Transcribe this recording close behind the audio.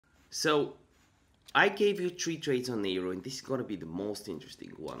So I gave you 3 trades on Neiro, and this is gonna be the most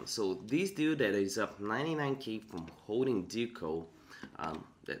interesting one. So this dude that is up 99k from holding Deco,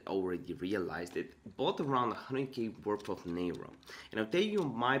 that already realized it, bought around 100k worth of Neiro. And I'll tell you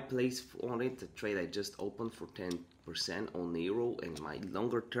my place on it, the trade I just opened for 10% on Neiro and my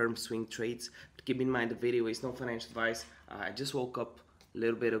longer term swing trades. But keep in mind the video is no financial advice. I just woke up a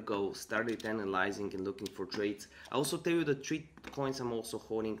little bit ago, started analyzing and looking for trades. I also tell you the 3 coins I'm also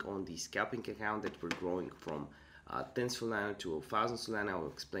holding on the scalping account that we're growing from 10 Solana to 1000 Solana. I'll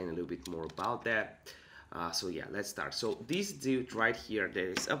explain a little bit more about that. So yeah, let's start. So this dude right here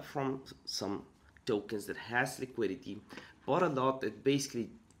that is up from some tokens that has liquidity, bought a lot at basically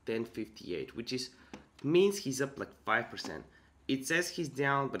 1058, which is means he's up like 5%. It says he's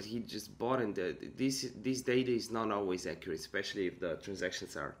down, but he just bought, and this data is not always accurate, especially if the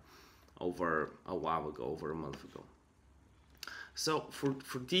transactions are over a while ago, over a month ago. So for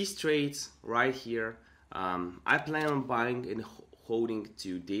these trades right here, I plan on buying and holding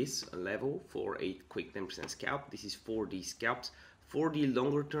to this level for a quick 10% scalp. This is for the scalps. For the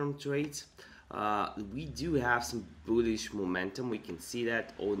longer term trades, we do have some bullish momentum. We can see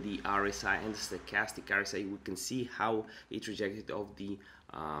that on the RSI and the stochastic RSI. We can see how it rejected of the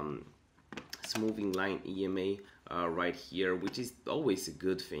smoothing line EMA right here, which is always a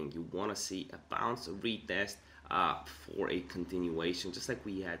good thing. You want to see a bounce, a retest for a continuation, just like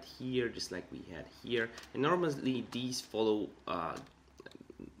we had here, just like we had here. And normally these follow,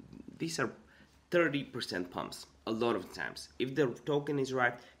 these are 30% pumps a lot of times. If the token is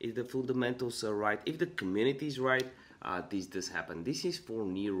right, if the fundamentals are right, if the community is right, this does happen. This is for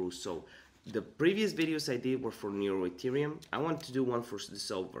Neiro. So the previous videos I did were for Neiro Ethereum. I want to do one for the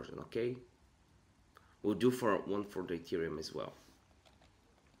Sol version, okay? We'll do one for the Ethereum as well.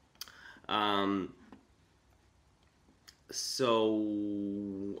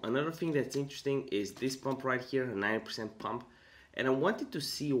 So another thing that's interesting is this pump right here, a 9% pump. And I wanted to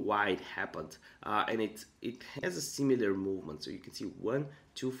see why it happened, and it has a similar movement. So you can see 1,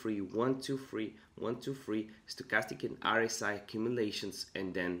 2, 3, 1, 2, 3, 1, 2, 3, stochastic and RSI accumulations,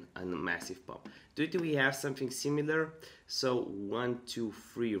 and then a massive pump. Do we have something similar? So 1, 2,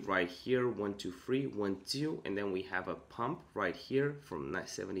 3 right here, 1, 2, 3, 1, 2, and then we have a pump right here from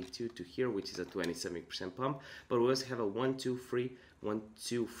 72 to here, which is a 27% pump. But we also have a 1, 2, 3. 1,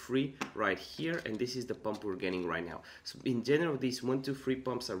 2, 3 right here, and this is the pump we're getting right now. So in general, these 1, 2, 3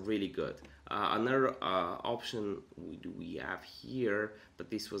 pumps are really good. Another option we have here, but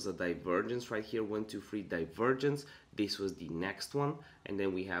this was a divergence right here, 1, 2, 3 divergence. This was the next one, and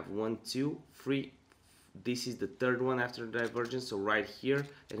then we have 1, 2, 3. This is the third one after the divergence, so right here,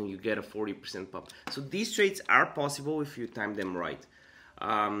 and you get a 40% pump. So these trades are possible if you time them right.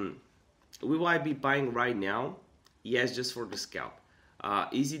 Will I be buying right now? Yes, just for the scalp.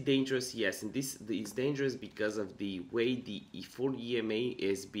 Is it dangerous? Yes, and this is dangerous because of the way the E4 EMA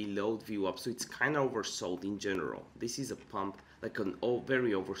is below view up, so it's kind of oversold in general. This is a pump, like an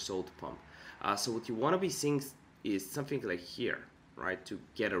very oversold pump. So what you want to be seeing is something like here, right? To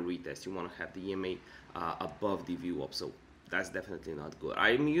get a retest, you want to have the EMA above the view up, so that's definitely not good.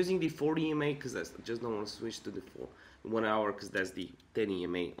 I'm using the 4 EMA because I just don't want to switch to the 1 hour because that's the 10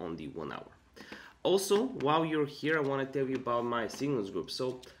 EMA on the 1 hour. Also, while you're here, I want to tell you about my signals group.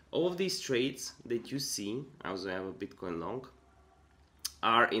 So all of these trades that you see, I also have a Bitcoin long,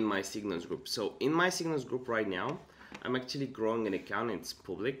 are in my signals group. So in my signals group right now, I'm actually growing an account, and it's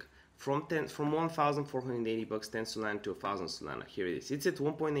public, from 1,480 bucks, 10 Solana to 1,000 Solana. Here it is. It's at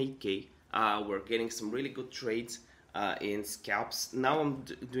 1.8k. We're getting some really good trades in scalps. Now I'm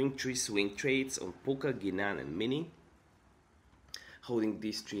doing 3 swing trades on Puka, Ginan, and Mini, holding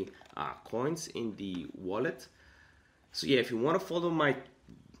these 3 coins in the wallet. So yeah, if you want to follow my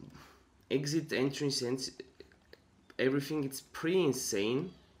exit, entries, and everything, it's pretty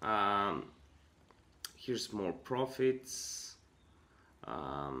insane. Here's more profits.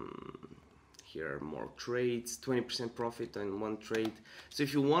 Here are more trades, 20% profit on 1 trade. So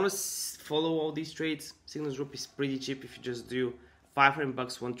if you want to follow all these trades, Signals Group is pretty cheap. If you just do 500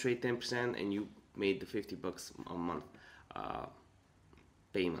 bucks 1 trade, 10%, and you made the 50 bucks a month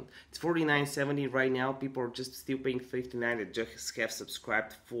payment. It's $49.70 right now. People are just still paying $59 that just have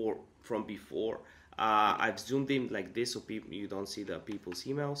subscribed from before. I've zoomed in like this so you don't see the people's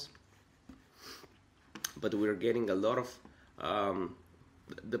emails. But we're getting a lot of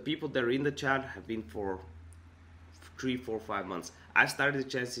the people that are in the chat have been for 3, 4, 5 months. I started the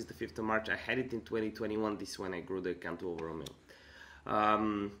channel since the 5th of March. I had it in 2021. This is when I grew the account to over 1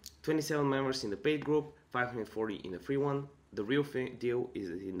 million. 27 members in the paid group, 540 in the free one. The real deal is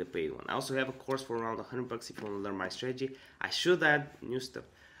in the paid one. I also have a course for around 100 bucks if you want to learn my strategy. I should add new stuff.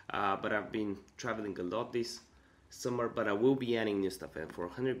 but I've been traveling a lot this summer, but I will be adding new stuff, and for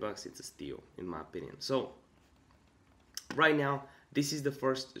 $100 it's a steal in my opinion. So right now this is the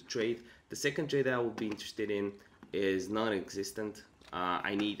first trade. The second trade that I will be interested in is non-existent.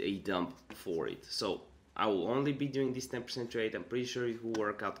 I need a dump for it, so I will only be doing this 10% trade. I'm pretty sure it will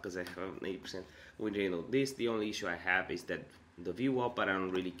work out because I have an 80% win rate on this. The only issue I have is that the view up, but I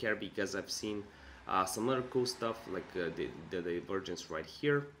don't really care because I've seen some other cool stuff like the divergence right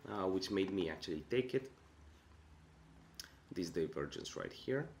here, which made me actually take it. This divergence right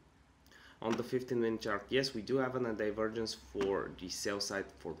here. On the 15-minute chart, yes, we do have a divergence for the sell side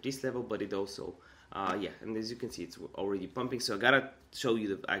for this level, but it also, yeah, and as you can see, it's already pumping. So I gotta show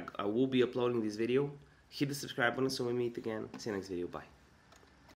you that I will be uploading this video. Hit the subscribe button so we meet again. See you next video. Bye.